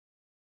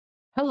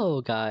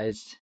Hello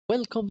guys,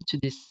 welcome to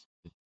this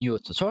new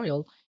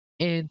tutorial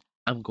and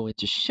I'm going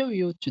to show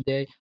you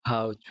today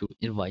how to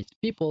invite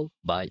people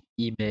by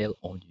email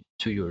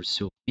to your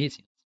Zoom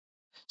meetings.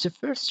 So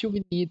first you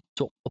will need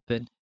to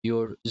open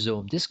your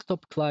Zoom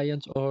desktop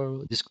client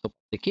or desktop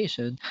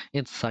application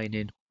and sign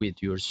in with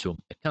your Zoom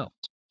account.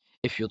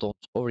 If you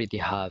don't already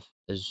have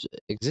an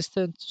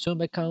existent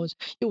Zoom account,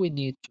 you will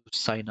need to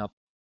sign up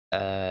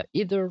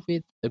either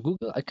with a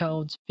Google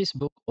account,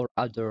 Facebook, or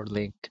other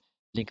linked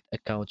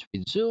account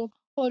with Zoom,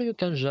 or you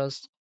can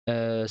just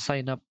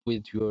sign up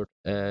with your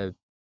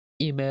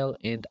email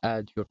and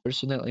add your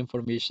personal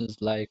informations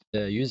like the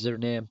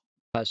username,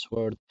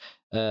 password,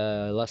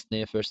 last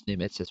name, first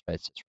name, etc.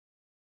 etc.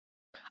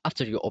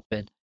 After you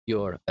open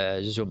your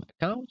Zoom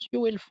account, you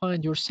will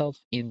find yourself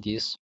in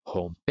this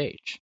home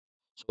page.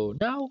 So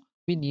now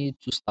we need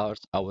to start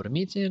our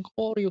meeting,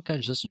 or you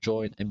can just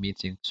join a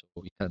meeting so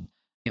we can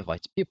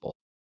invite people.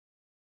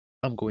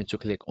 I'm going to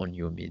click on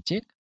new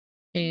meeting,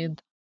 and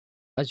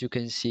as you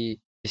can see,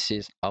 this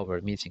is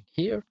our meeting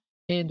here,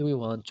 and we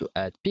want to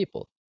add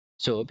people.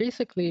 So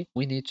basically,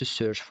 we need to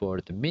search for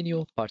the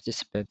menu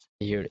participants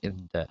here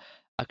in the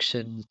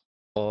action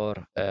or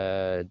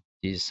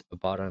this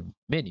bottom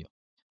menu.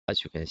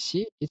 As you can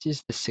see, it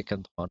is the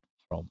second one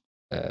from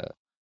uh,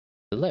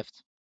 the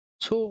left.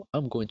 So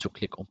I'm going to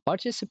click on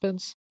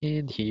participants,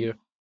 and here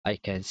I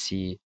can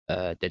see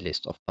the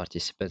list of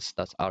participants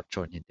that are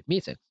joining the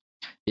meeting.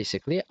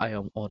 Basically, I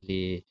am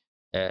only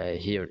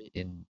here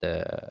in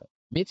the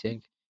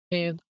meeting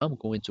and I'm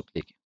going to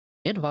click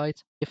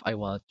invite if I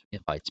want to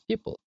invite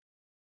people.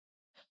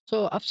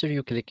 So after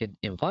you click in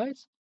invite,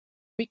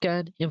 we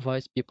can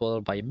invite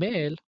people by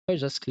mail by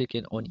just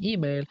clicking on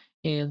email,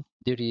 and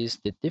there is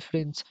the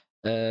different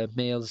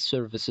mail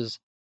services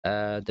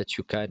that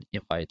you can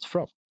invite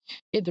from.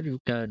 Either you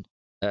can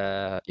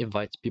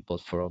invite people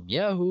from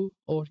Yahoo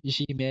or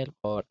Gmail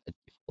or a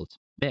default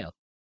mail.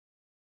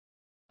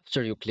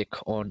 After you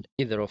click on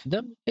either of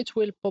them, it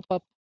will pop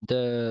up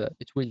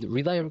it will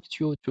redirect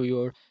you to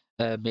your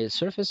mail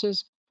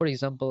services. For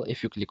example,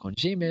 if you click on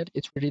Gmail,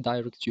 it will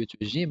redirect you to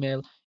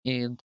Gmail,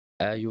 and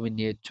you will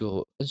need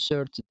to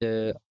insert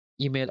the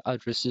email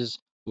addresses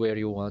where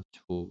you want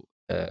to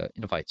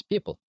invite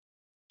people.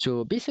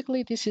 So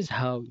basically, this is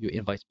how you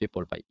invite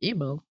people by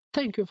email.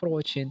 Thank you for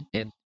watching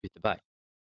and goodbye.